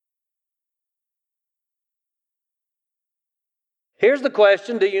Here's the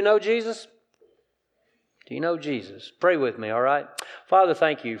question. Do you know Jesus? Do you know Jesus? Pray with me, all right? Father,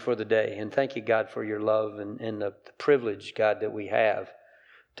 thank you for the day. And thank you, God, for your love and the privilege, God, that we have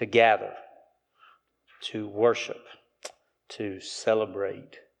to gather, to worship, to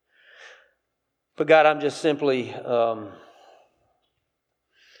celebrate. But God, I'm just simply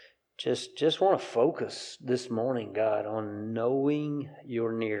just want to focus this morning, God, on knowing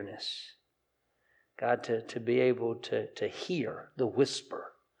your nearness. God, to be able to hear the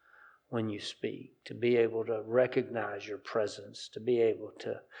whisper when you speak, to be able to recognize your presence, to be able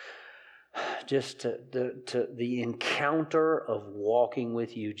to the encounter of walking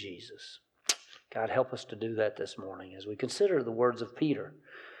with you, Jesus. God, help us to do that this morning as we consider the words of Peter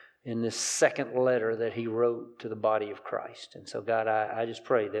in this second letter that he wrote to the body of Christ. And so, God, I just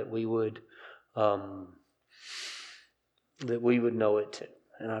pray that we would know it too.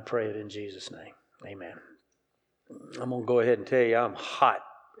 And I pray it in Jesus' name. Amen. I'm going to go ahead and tell you I'm hot.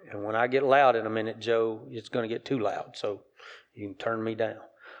 And when I get loud in a minute, Joe, it's going to get too loud. So you can turn me down.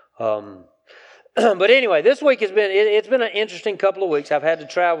 But anyway, this week it's been an interesting couple of weeks. I've had to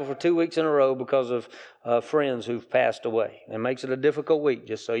travel for 2 weeks in a row because of friends who've passed away. It makes it a difficult week,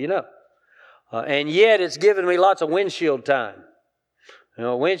 just so you know. And yet it's given me lots of windshield time. You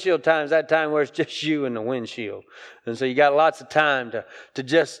know, windshield time is that time where it's just you and the windshield. And so you got lots of time to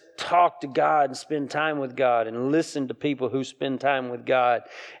just talk to God and spend time with God and listen to people who spend time with God.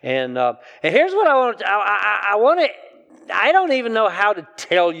 And here's what I want to... I don't even know how to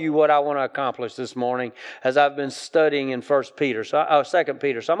tell you what I want to accomplish this morning as I've been studying in 2 Peter. So I'm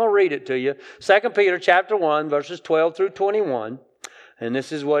going to read it to you. 2 Peter chapter 1, verses 12 through 21. And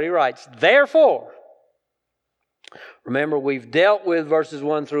this is what he writes. Therefore, remember, we've dealt with verses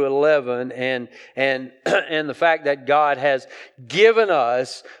 1 through 11 and the fact that God has given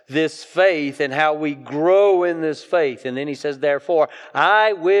us this faith and how we grow in this faith. And then he says, therefore,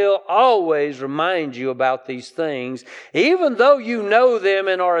 I will always remind you about these things, even though you know them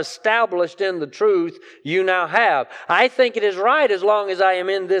and are established in the truth you now have. I think it is right, as long as I am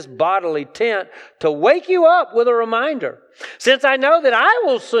in this bodily tent, to wake you up with a reminder, since I know that I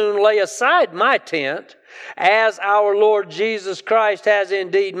will soon lay aside my tent, as our Lord Jesus Christ has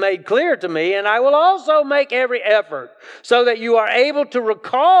indeed made clear to me, and I will also make every effort so that you are able to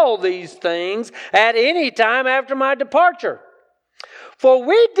recall these things at any time after my departure. For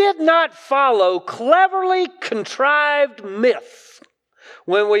we did not follow cleverly contrived myths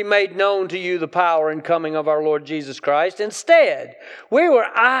when we made known to you the power and coming of our Lord Jesus Christ. Instead, we were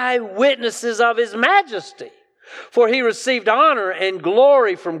eyewitnesses of His majesty. For He received honor and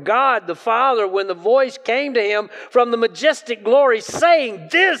glory from God the Father when the voice came to Him from the majestic glory, saying,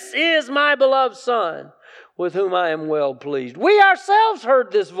 "This is my beloved Son, with whom I am well pleased." We ourselves heard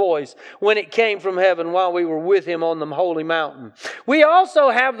this voice when it came from heaven while we were with Him on the holy mountain. We also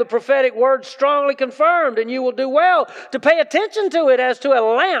have the prophetic word strongly confirmed, and you will do well to pay attention to it as to a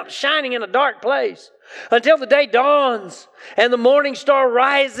lamp shining in a dark place, until the day dawns and the morning star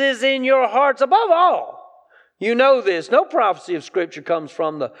rises in your hearts. Above all, you know this, no prophecy of Scripture comes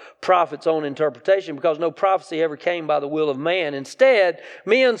from the prophet's own interpretation, because no prophecy ever came by the will of man. Instead,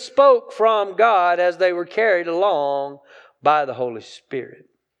 men spoke from God as they were carried along by the Holy Spirit.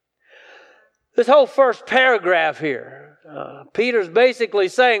 This whole first paragraph here, Peter's basically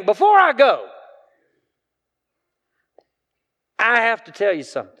saying, before I go, I have to tell you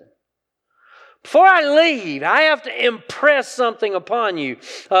something. Before I leave, I have to impress something upon you.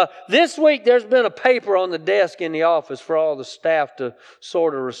 This week, there's been a paper on the desk in the office for all the staff to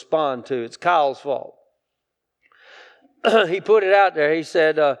sort of respond to. It's Kyle's fault. He put it out there. He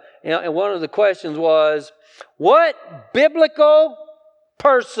said, and one of the questions was, what biblical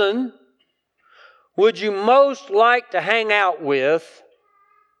person would you most like to hang out with?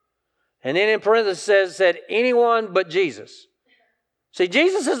 And then in parentheses said, anyone but Jesus. See,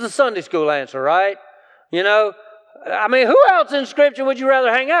 Jesus is the Sunday school answer, right? You know, I mean, who else in Scripture would you rather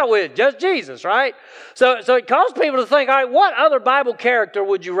hang out with? Just Jesus, right? So it caused people to think, all right, what other Bible character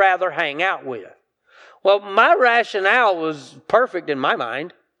would you rather hang out with? Well, my rationale was perfect in my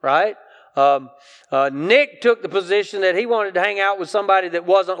mind, right? Nick took the position that he wanted to hang out with somebody that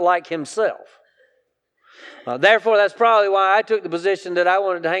wasn't like himself. Therefore, that's probably why I took the position that I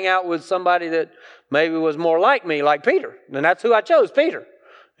wanted to hang out with somebody that maybe was more like me, like Peter. And that's who I chose, Peter.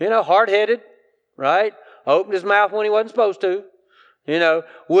 You know, hard-headed, right? Opened his mouth when he wasn't supposed to. You know,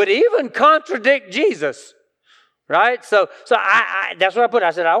 would even contradict Jesus, right? So I that's what I put.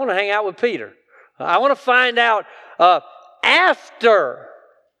 I said, I want to hang out with Peter. I want to find out after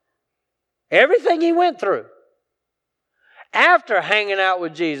everything he went through, after hanging out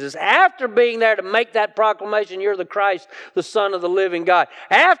with Jesus, after being there to make that proclamation, you're the Christ, the Son of the living God,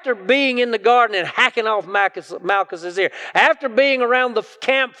 after being in the garden and hacking off Malchus's ear, after being around the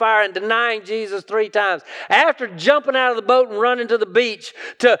campfire and denying Jesus 3 times, after jumping out of the boat and running to the beach,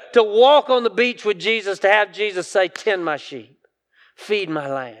 to walk on the beach with Jesus, to have Jesus say, tend my sheep, feed my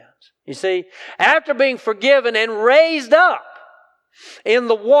lambs. You see, after being forgiven and raised up in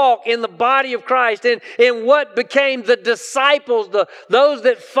the walk, in the body of Christ, in what became the disciples, those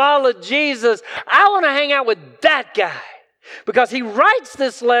that followed Jesus, I want to hang out with that guy. Because he writes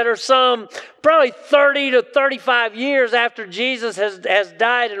this letter some probably 30 to 35 years after Jesus has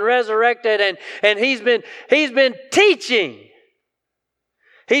died and resurrected, and he's been teaching.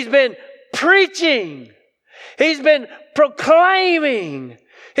 He's been preaching. He's been proclaiming.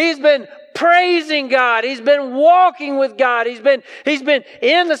 He's been praising God. He's been walking with God. He's been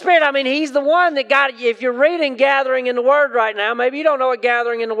in the Spirit. I mean, he's the one that got, if you're reading Gathering in the Word right now, maybe you don't know what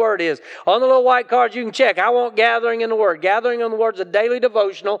Gathering in the Word is. On the little white cards you can check, I want Gathering in the Word. Gathering in the Word is a daily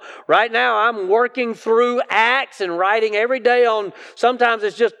devotional. Right now I'm working through Acts and writing every day on, sometimes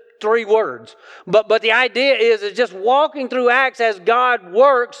it's just 3 words. But the idea is just walking through Acts as God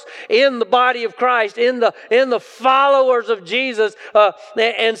works in the body of Christ, in the followers of Jesus.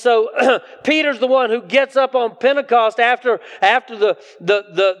 And so Peter's the one who gets up on Pentecost after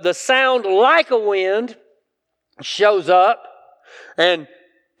the sound like a wind shows up, and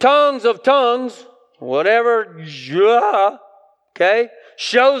tongues of tongues, whatever, okay,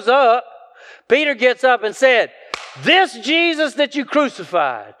 shows up. Peter gets up and said, "This Jesus that you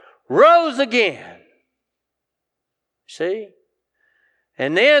crucified rose again." See?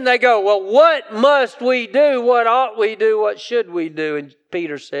 And then they go, well, what must we do? What ought we do? What should we do? And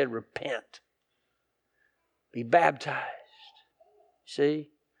Peter said, repent. Be baptized. See?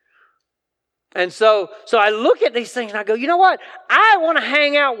 And so I look at these things and I go, you know what? I want to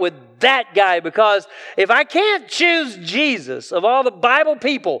hang out with that guy, because if I can't choose Jesus of all the Bible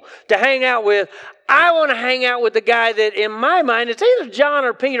people to hang out with, I want to hang out with the guy that, in my mind, it's either John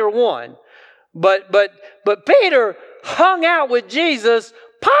or Peter one. But Peter hung out with Jesus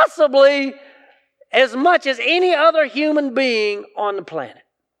possibly as much as any other human being on the planet.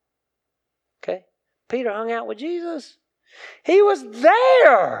 Okay? Peter hung out with Jesus. He was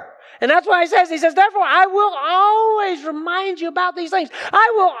there. And that's why he says, therefore, I will always remind you about these things.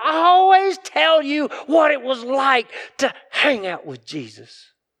 I will always tell you what it was like to hang out with Jesus.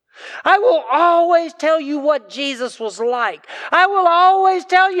 I will always tell you what Jesus was like. I will always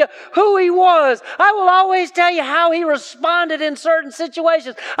tell you who he was. I will always tell you how he responded in certain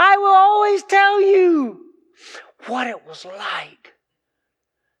situations. I will always tell you what it was like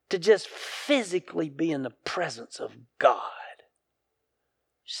to just physically be in the presence of God.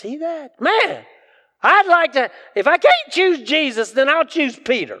 See that? Man, I'd like to, if I can't choose Jesus, then I'll choose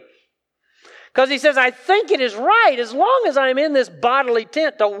Peter. Because he says, I think it is right, as long as I'm in this bodily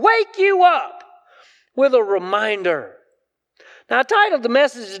tent, to wake you up with a reminder. Now, I titled the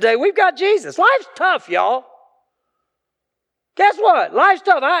message today, We've Got Jesus. Life's tough, y'all. Guess what? Life's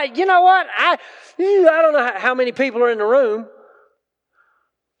tough. You know what? I don't know how many people are in the room,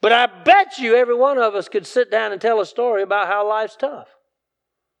 but I bet you every one of us could sit down and tell a story about how life's tough.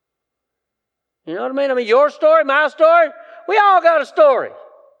 You know what I mean? I mean, your story, my story, we all got a story.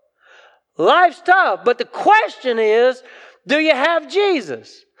 Life's tough, but the question is, do you have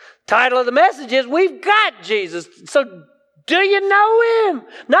Jesus? Title of the message is, We've Got Jesus. So, do you know him?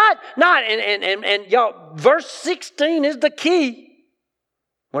 Not, and y'all, verse 16 is the key.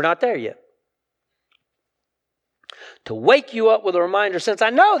 We're not there yet. To wake you up with a reminder, since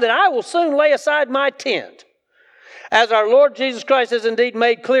I know that I will soon lay aside my tent, as our Lord Jesus Christ has indeed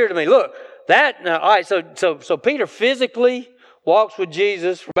made clear to me. Look, all right, so Peter physically walks with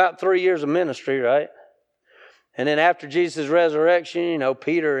Jesus for about 3 years of ministry, right? And then after Jesus' resurrection,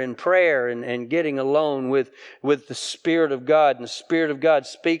 Peter in prayer and getting alone with the Spirit of God, and the Spirit of God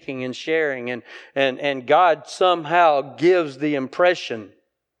speaking and sharing, and God somehow gives the impression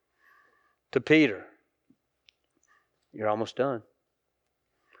to Peter, you're almost done.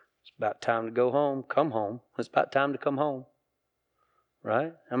 It's about time to go home. Come home. It's about time to come home.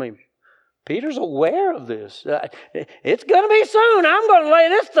 Right? I mean, Peter's aware of this. It's going to be soon. I'm going to lay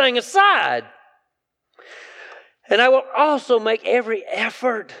this thing aside. And I will also make every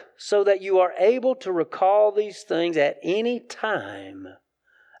effort so that you are able to recall these things at any time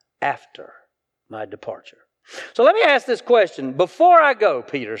after my departure. So let me ask this question. Before I go,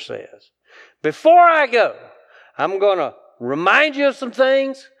 Peter says, before I go, I'm going to remind you of some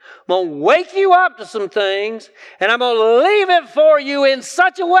things. I'm going to wake you up to some things. And I'm going to leave it for you in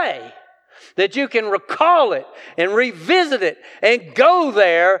such a way that you can recall it and revisit it and go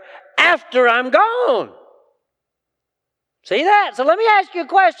there after I'm gone. See that? So let me ask you a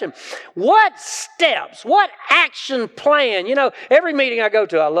question. What steps, what action plan? You know, every meeting I go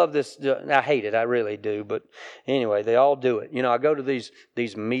to, I love this. I hate it. I really do. But anyway, they all do it. You know, I go to these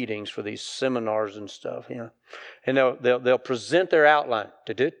meetings for these seminars and stuff, you know, and they'll present their outline.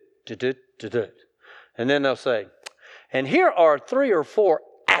 And then they'll say, and here are 3 or 4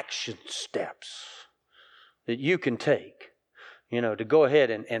 action steps that you can take, you know, to go ahead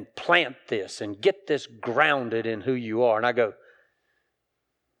and plant this and get this grounded in who you are. And I go,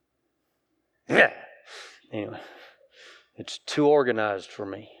 yeah. Anyway, it's too organized for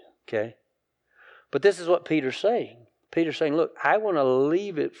me, okay? But this is what Peter's saying. Peter's saying, look, I want to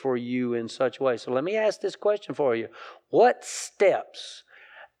leave it for you in such a way. So let me ask this question for you. What steps,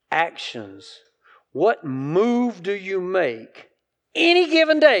 actions, what move do you make any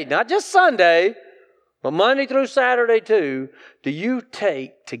given day, not just Sunday, but Monday through Saturday too, do you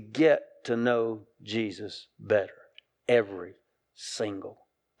take to get to know Jesus better every single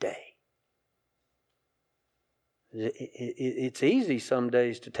day? It's easy some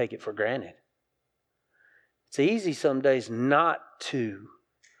days to take it for granted. It's easy some days not to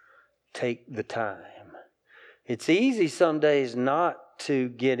take the time. It's easy some days not to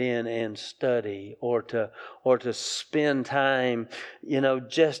get in and study or to spend time, you know,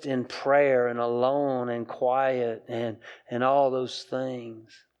 just in prayer and alone and quiet and all those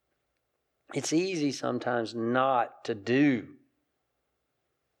things. It's easy sometimes not to do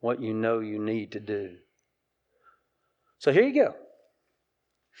what you know you need to do. So here you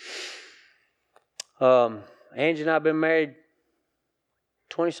go. Angie and I have been married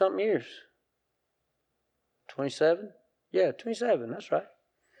 20-something years. 27? Yeah, 27, that's right.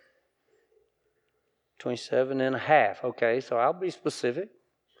 27 and a half. Okay, so I'll be specific.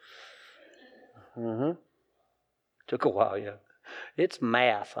 Took a while, yeah. It's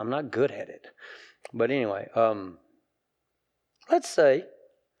math. I'm not good at it. But anyway, let's say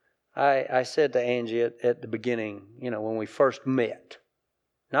I said to Angie at the beginning, you know, when we first met.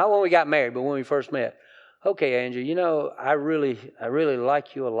 Not when we got married, but when we first met. Okay, Angie, you know, I really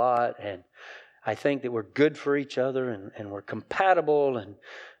like you a lot, and I think that we're good for each other, and we're compatible,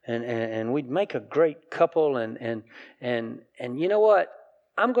 and we'd make a great couple, and you know what?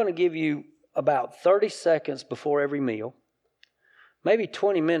 I'm going to give you about 30 seconds before every meal, maybe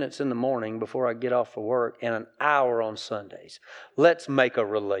 20 minutes in the morning before I get off for work, and an hour on Sundays. Let's make a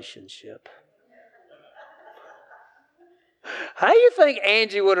relationship. How do you think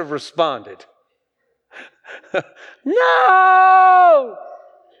Angie would have responded? No!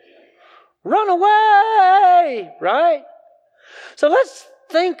 Run away, right? So let's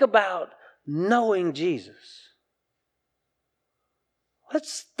think about knowing Jesus.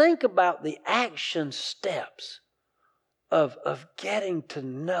 Let's think about the action steps of getting to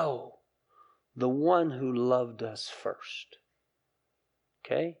know the one who loved us first.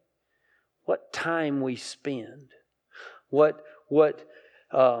 Okay? What time we spend.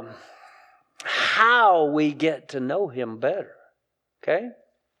 How we get to know him better. Okay?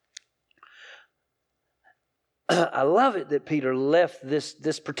 I love it that Peter left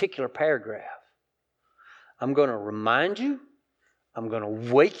this particular paragraph. I'm going to remind you, I'm going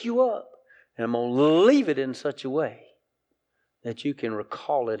to wake you up, and I'm going to leave it in such a way that you can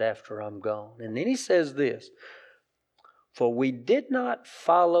recall it after I'm gone. And then he says this, for we did not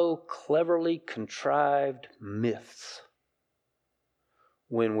follow cleverly contrived myths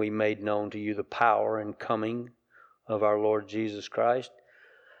when we made known to you the power and coming of our Lord Jesus Christ.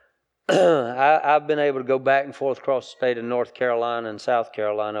 I've been able to go back and forth across the state of North Carolina and South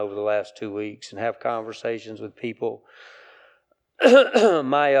Carolina over the last 2 weeks and have conversations with people.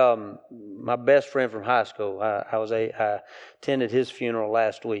 My best friend from high school, I attended his funeral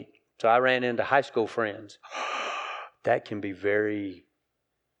last week. So I ran into high school friends. That can be very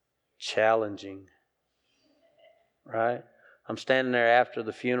challenging, right? I'm standing there after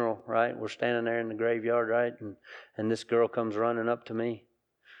the funeral, right? We're standing there in the graveyard, right? And this girl comes running up to me.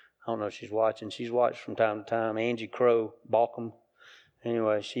 I don't know if she's watching. She's watched from time to time. Angie Crow, Balcom.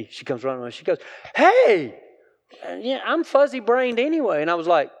 Anyway, she comes running. She goes, hey! Yeah, I'm fuzzy-brained anyway. And I was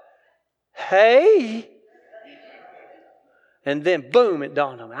like, hey! And then, boom, it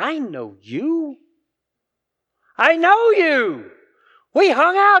dawned on me. I know you. I know you. We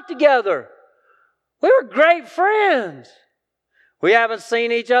hung out together. We were great friends. We haven't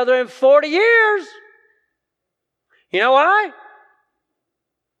seen each other in 40 years. You know why?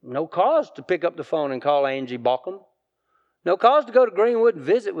 No cause to pick up the phone and call Angie Balcom. No cause to go to Greenwood and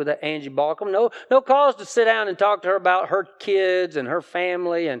visit with Angie Balcom. No cause to sit down and talk to her about her kids and her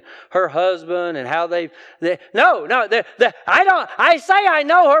family and her husband and how I say I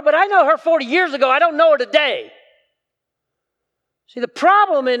know her, but I know her 40 years ago. I don't know her today. See, the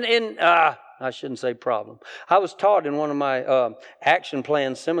problem I shouldn't say problem. I was taught in one of my action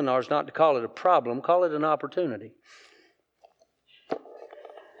plan seminars not to call it a problem, call it an opportunity.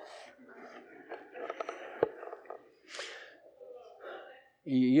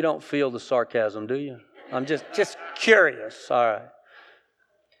 You don't feel the sarcasm, do you? I'm just curious. All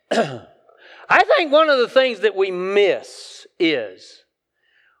right. I think one of the things that we miss is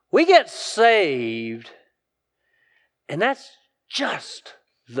we get saved, and that's just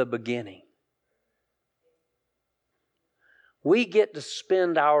the beginning. We get to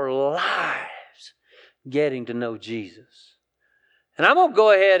spend our lives getting to know Jesus. And I'm going to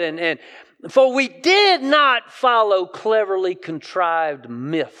go ahead and for we did not follow cleverly contrived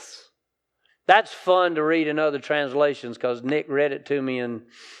myths. That's fun to read in other translations because Nick read it to me in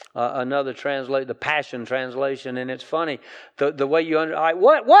another translation, the Passion Translation, and it's funny the way you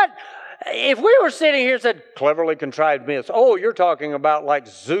what if we were sitting here and said cleverly contrived myths? Oh, you're talking about like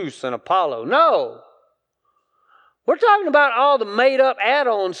Zeus and Apollo? No, we're talking about all the made up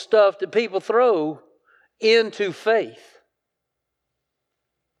add-on stuff that people throw into faith.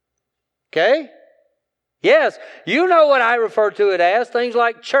 Okay? Yes, you know what I refer to it as. Things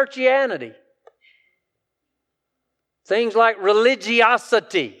like churchianity. Things like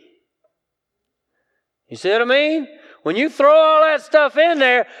religiosity. You see what I mean? When you throw all that stuff in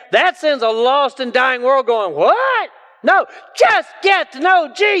there, that sends a lost and dying world going, what? No, just get to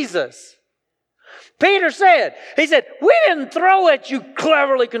know Jesus. Peter said, he said, we didn't throw at you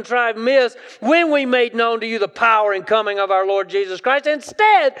cleverly contrived myths when we made known to you the power and coming of our Lord Jesus Christ.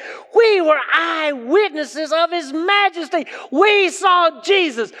 Instead, we were eyewitnesses of His majesty. We saw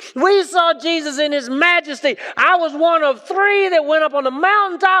Jesus. We saw Jesus in His majesty. I was one of 3 that went up on the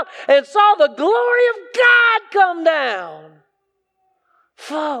mountaintop and saw the glory of God come down.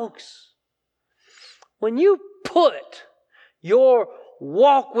 Folks, when you put your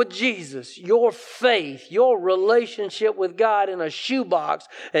walk with Jesus, your faith, your relationship with God in a shoebox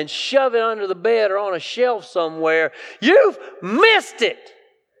and shove it under the bed or on a shelf somewhere, you've missed it.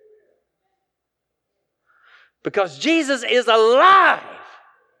 Because Jesus is alive.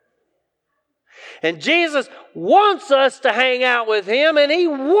 And Jesus wants us to hang out with Him, and He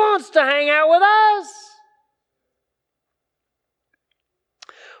wants to hang out with us.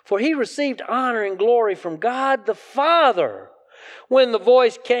 For He received honor and glory from God the Father when the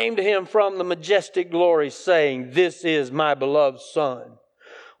voice came to Him from the majestic glory saying, this is my beloved Son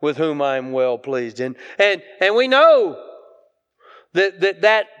with whom I am well pleased. And we know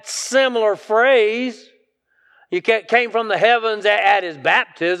that similar phrase came from the heavens at His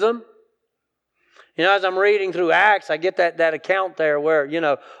baptism. You know, as I'm reading through Acts, I get that account there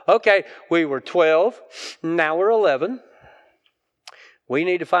where, okay, we were 12, now we're 11. We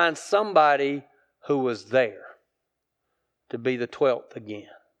need to find somebody who was there to be the 12th again.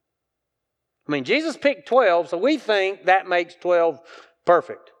 I mean, Jesus picked 12, so we think that makes 12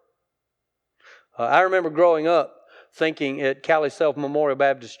 perfect. I remember growing up thinking at Cali Self Memorial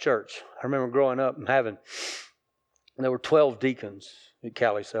Baptist Church. I remember growing up and there were 12 deacons at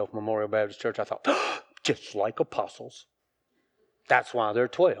Cali Self Memorial Baptist Church. I thought, just like apostles. That's why they're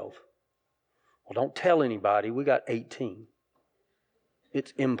 12. Well, don't tell anybody. We got 18.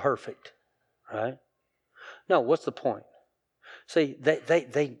 It's imperfect, right? No, what's the point? See,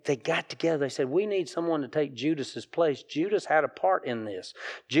 they got together. They said, we need someone to take Judas's place. Judas had a part in this.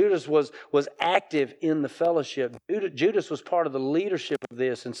 Judas was active in the fellowship. Judas was part of the leadership of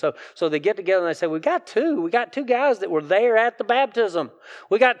this. And so they get together and they say, we got two guys that were there at the baptism.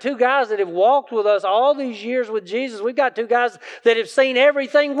 We got 2 guys that have walked with us all these years with Jesus. We've got 2 guys that have seen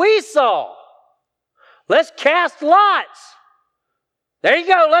everything we saw. Let's cast lots. There you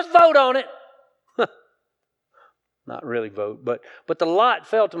go. Let's vote on it. Not really vote, but the lot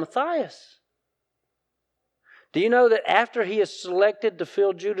fell to Matthias. Do you know that after he is selected to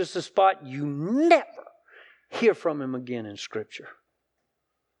fill Judas' spot, you never hear from him again in Scripture?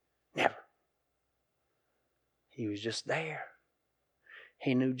 Never. He was just there.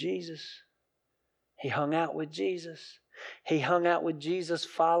 He knew Jesus. He hung out with Jesus. He hung out with Jesus'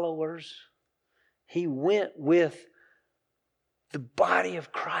 followers. He went with the body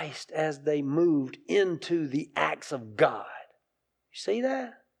of Christ as they moved into the acts of God. You see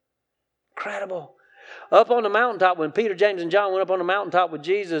that? Incredible. Up on the mountaintop, when Peter, James, and John went up on the mountaintop with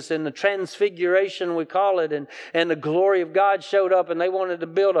Jesus in the transfiguration, we call it, and the glory of God showed up, and they wanted to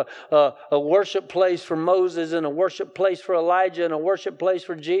build a worship place for Moses and a worship place for Elijah and a worship place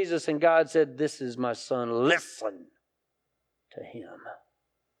for Jesus. And God said, "This is my son. Listen to him."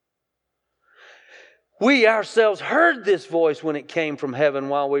 We ourselves heard this voice when it came from heaven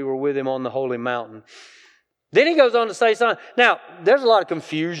while we were with him on the holy mountain. Then he goes on to say something. Now, there's a lot of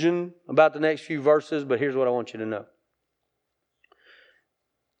confusion about the next few verses, but here's what I want you to know.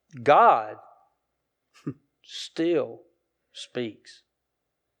 God still speaks.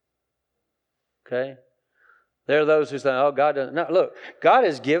 Okay? There are those who say, "Oh, God doesn't." No, look, God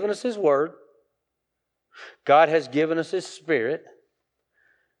has given us His Word. God has given us His Spirit.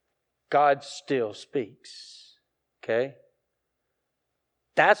 God still speaks. Okay?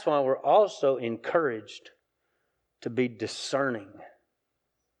 That's why we're also encouraged to be discerning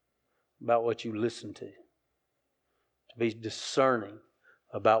about what you listen to be discerning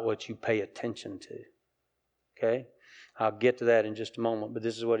about what you pay attention to. Okay? I'll get to that in just a moment, but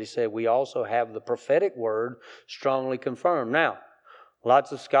this is what he said. We also have the prophetic word strongly confirmed. Now,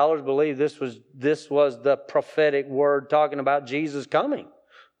 lots of scholars believe this was the prophetic word talking about Jesus coming,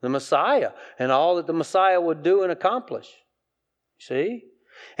 the Messiah, and all that the Messiah would do and accomplish. See?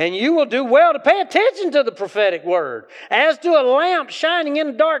 And you will do well to pay attention to the prophetic word, as to a lamp shining in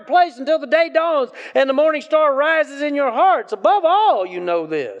a dark place until the day dawns and the morning star rises in your hearts. Above all, you know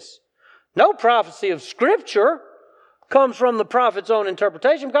this. No prophecy of Scripture comes from the prophet's own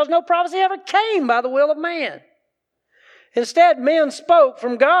interpretation, because no prophecy ever came by the will of man. Instead, men spoke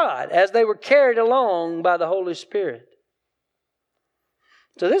from God as they were carried along by the Holy Spirit.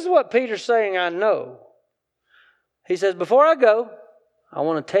 So this is what Peter's saying, I know. He says, before I go, I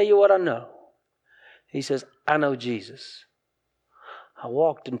want to tell you what I know. He says, I know Jesus. I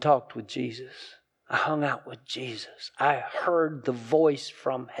walked and talked with Jesus. I hung out with Jesus. I heard the voice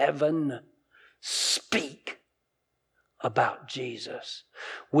from heaven speak about Jesus.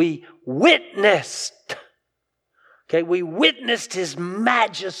 We witnessed. Okay, we witnessed His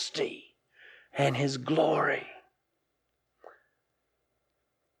majesty and His glory.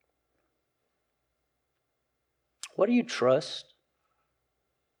 What do you trust?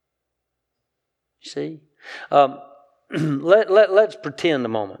 You see? Let's pretend a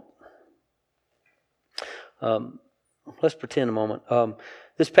moment. Let's pretend a moment.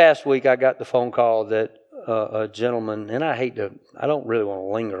 This past week I got the phone call that a gentleman, and I don't really want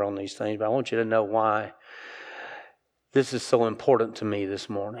to linger on these things, but I want you to know why this is so important to me this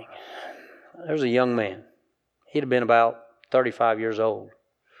morning. There's a young man. He'd have been about 35 years old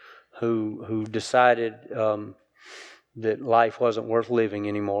who decided that life wasn't worth living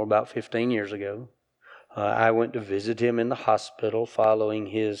anymore about 15 years ago. I went to visit him in the hospital following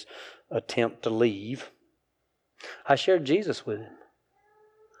his attempt to leave. I shared Jesus with him.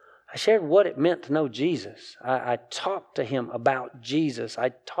 I shared what it meant to know Jesus. I talked to him about Jesus.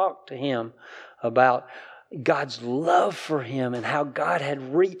 I talked to him about God's love for him and how God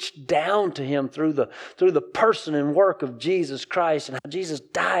had reached down to him through the person and work of Jesus Christ, and how Jesus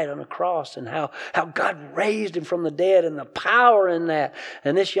died on a cross, and how God raised him from the dead, and the power in that.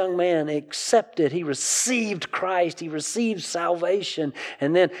 And this young man accepted. He received Christ. He received salvation.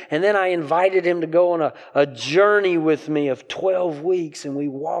 And then I invited him to go on a journey with me of 12 weeks, and we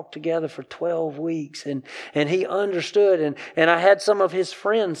walked together for 12 weeks. And he understood. And I had some of his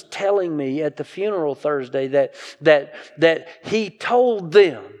friends telling me at the funeral Thursday that he told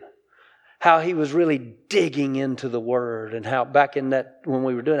them how he was really digging into the Word, and how back in that, when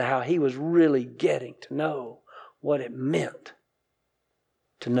we were doing it, how he was really getting to know what it meant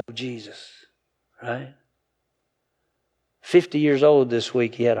to know Jesus, right? 50 years old this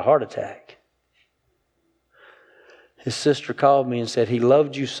week, he had a heart attack. His sister called me and said, he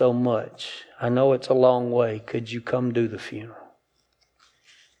loved you so much. I know it's a long way. Could you come do the funeral?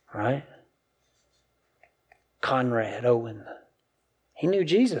 Right? Conrad Owen. He knew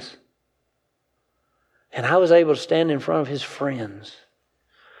Jesus. And I was able to stand in front of his friends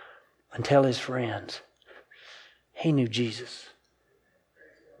and tell his friends, he knew Jesus.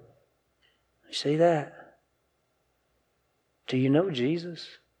 You see that? Do you know Jesus?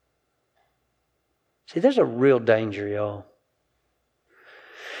 See, there's a real danger, y'all.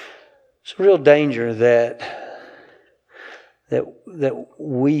 It's a real danger that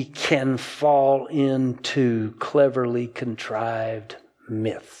we can fall into cleverly contrived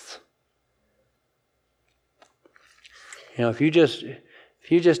myths. You know, if you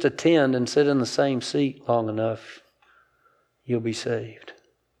just attend and sit in the same seat long enough, you'll be saved.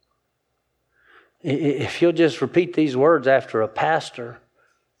 If you'll just repeat these words after a pastor,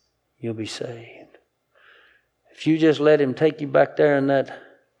 you'll be saved. If you just let him take you back there in that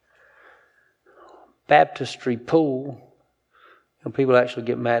baptistry pool, people actually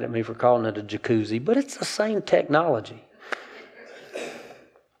get mad at me for calling it a jacuzzi, but it's the same technology.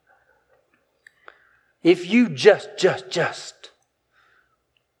 If you just,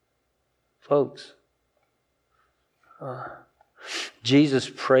 folks,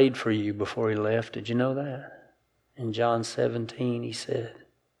 Jesus prayed for you before he left. Did you know that? In John 17, he said,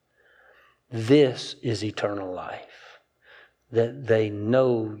 "This is eternal life, that they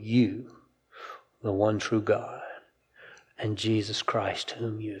know you, the one true God, and Jesus Christ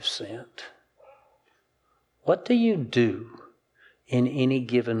whom you have sent." What do you do in any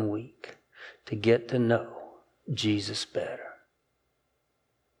given week to get to know Jesus better?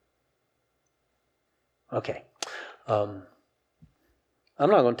 Okay. I'm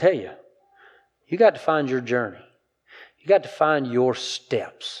not going to tell you. You got to find your journey. You got to find your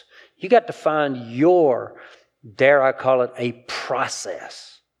steps. You got to find your, dare I call it, a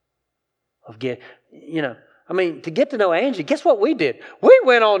process of to get to know Angie, guess what we did? We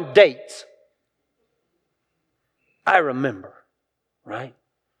went on dates. I remember, right?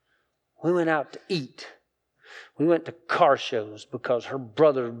 We went out to eat. We went to car shows because her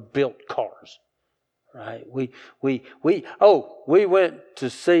brother built cars, right? We went to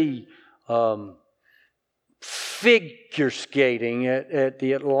see figure skating at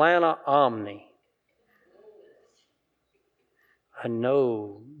the Atlanta Omni. I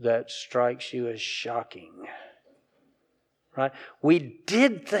know that strikes you as shocking, right? We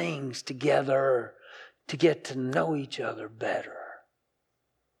did things together to get to know each other better.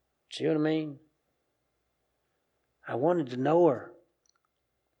 See what I mean? I wanted to know her.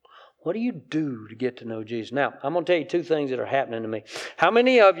 What do you do to get to know Jesus? Now, I'm going to tell you two things that are happening to me. How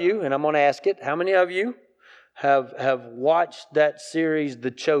many of you, and I'm going to ask it, how many of you have watched that series,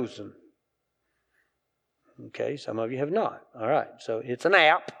 The Chosen? Okay, some of you have not. All right, so it's an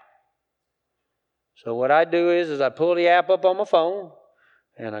app. So what I do is I pull the app up on my phone,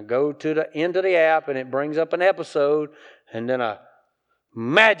 and I go to the end of the app, and it brings up an episode, and then I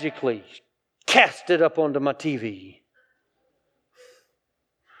magically cast it up onto my TV.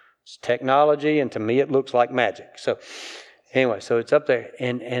 It's technology, and to me it looks like magic. So anyway, so it's up there,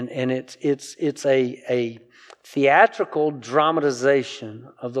 and it's a theatrical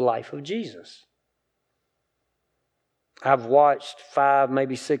dramatization of the life of Jesus. I've watched 5,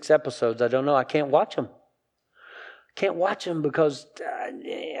 maybe 6 episodes. I don't know. I can't watch them. Can't watch them because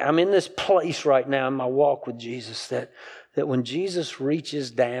I'm in this place right now in my walk with Jesus that when Jesus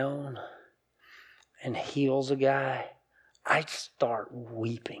reaches down and heals a guy, I start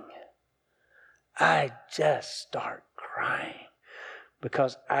weeping. I just start crying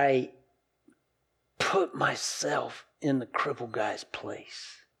because I put myself in the crippled guy's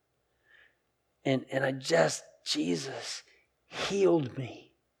place. And Jesus healed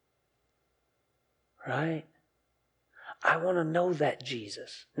me. Right? I want to know that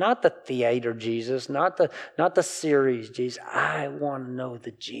Jesus. Not the theater Jesus, not the series Jesus. I want to know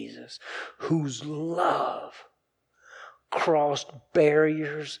the Jesus whose love crossed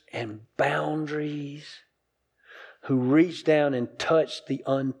barriers and boundaries, who reached down and touched the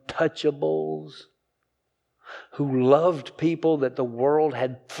untouchables, who loved people that the world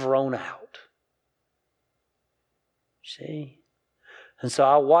had thrown out. See? And so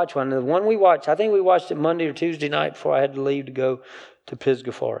I watch one. The one we watched, I think we watched it Monday or Tuesday night before I had to leave to go to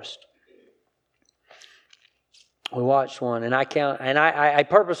Pisgah Forest. We watched one, and I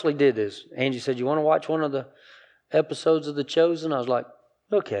purposely did this. Angie said, "You want to watch one of the episodes of The Chosen?" I was like,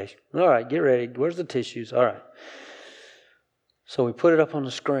 "Okay, all right, get ready. Where's the tissues?" All right. So we put it up on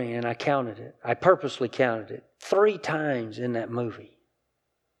the screen, and I counted it. I purposely counted it 3 times in that movie.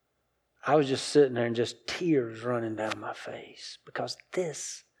 I was just sitting there and just tears running down my face because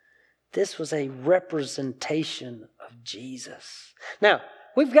this was a representation of Jesus. Now,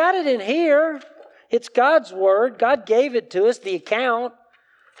 we've got it in here. It's God's Word. God gave it to us, the account.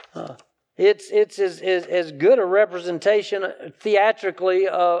 It's as good a representation theatrically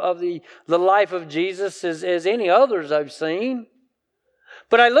of the life of Jesus as any others I've seen.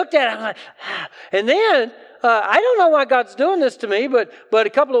 But I looked at it, I'm like, and then I don't know why God's doing this to me, but a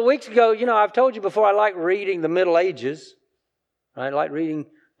couple of weeks ago, I've told you before, I like reading the Middle Ages. I like reading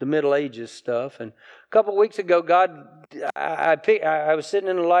the Middle Ages stuff. And a couple of weeks ago, I was sitting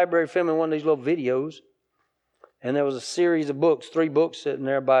in the library filming one of these little videos, and there was a series of books, 3 books sitting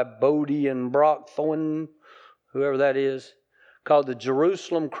there by Bodie and Brock Thornton, whoever that is, called the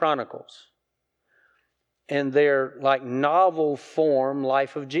Jerusalem Chronicles. And they're like novel form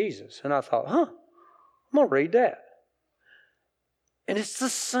life of Jesus. And I thought, I'm going to read that. And it's the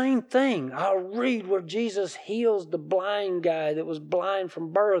same thing. I'll read where Jesus heals the blind guy that was blind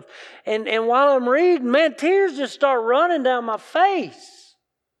from birth. And while I'm reading, man, tears just start running down my face.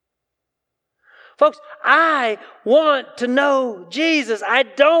 Folks, I want to know Jesus. I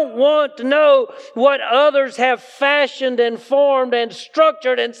don't want to know what others have fashioned and formed and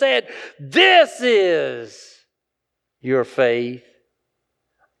structured and said, this is your faith.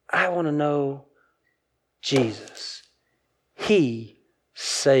 I want to know Jesus. He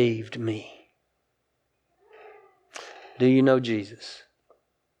saved me. Do you know Jesus?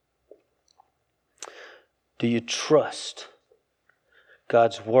 Do you trust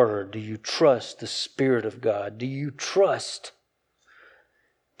God's Word? Do you trust the Spirit of God? Do you trust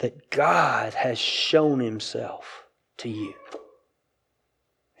that God has shown Himself to you?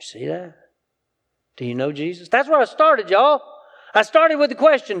 You see that? Do you know Jesus? That's where I started, y'all. I started with the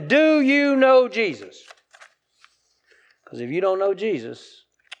question, do you know Jesus? Because if you don't know Jesus,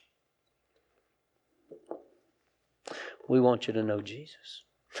 we want you to know Jesus.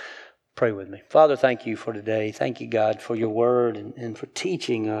 Pray with me. Father, thank you for today. Thank you, God, for your word and for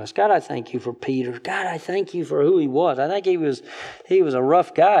teaching us. God, I thank you for Peter. God, I thank you for who he was. I think he was a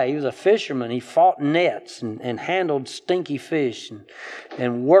rough guy. He was a fisherman. He fought nets and handled stinky fish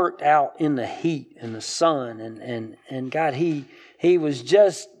and worked out in the heat and the sun. And God, he was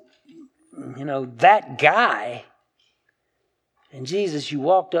just, that guy. And Jesus, you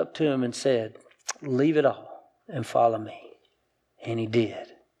walked up to him and said, leave it all and follow me. And he did.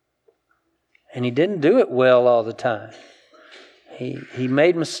 And he didn't do it well all the time. He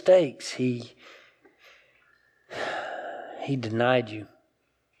made mistakes. He denied you.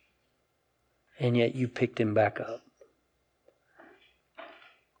 And yet you picked him back up.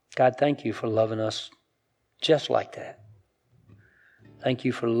 God, thank you for loving us just like that. Thank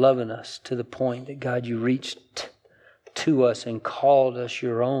you for loving us to the point that, God, you reached to us and called us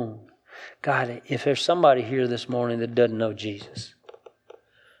your own. God, if there's somebody here this morning that doesn't know Jesus,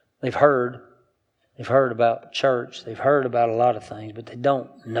 they've heard about church, they've heard about a lot of things, but they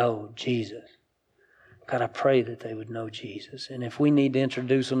don't know Jesus. God, I pray that they would know Jesus. And if we need to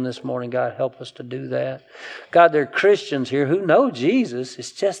introduce them this morning, God, help us to do that. God, there are Christians here who know Jesus.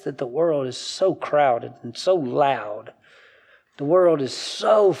 It's just that the world is so crowded and so loud. The world is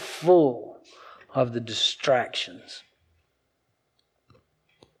so full of the distractions.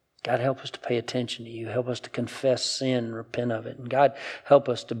 God, help us to pay attention to you. Help us to confess sin and repent of it. And God, help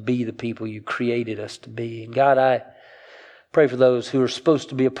us to be the people you created us to be. And God, I pray for those who are supposed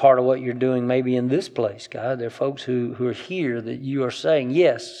to be a part of what you're doing maybe in this place, God. There are folks who are here that you are saying,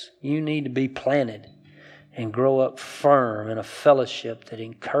 yes, you need to be planted and grow up firm in a fellowship that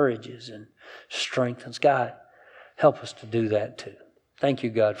encourages and strengthens. God, help us to do that too. Thank you,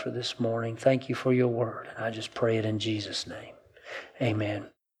 God, for this morning. Thank you for your word. And I just pray it in Jesus' name. Amen.